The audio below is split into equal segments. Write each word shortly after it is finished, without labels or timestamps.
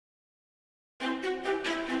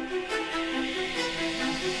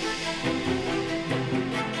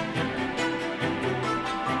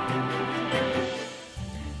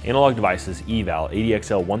Analog devices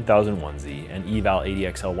EVAL-ADXL1001Z and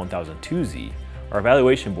EVAL-ADXL1002Z are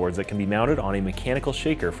evaluation boards that can be mounted on a mechanical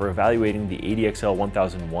shaker for evaluating the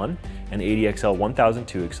ADXL1001 and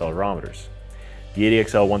ADXL1002 accelerometers. The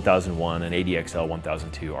ADXL1001 and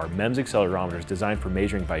ADXL1002 are MEMS accelerometers designed for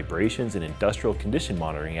measuring vibrations in industrial condition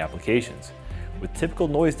monitoring applications, with typical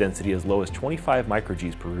noise density as low as 25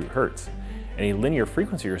 microGs per root hertz, and a linear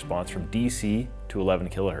frequency response from DC to 11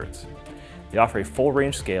 kHz. They offer a full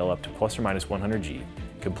range scale up to plus or minus 100 G,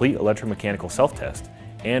 complete electromechanical self-test,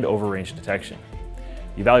 and overrange detection.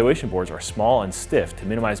 The evaluation boards are small and stiff to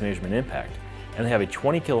minimize measurement impact, and they have a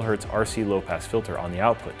 20 kHz RC low-pass filter on the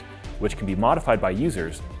output, which can be modified by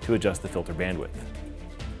users to adjust the filter bandwidth.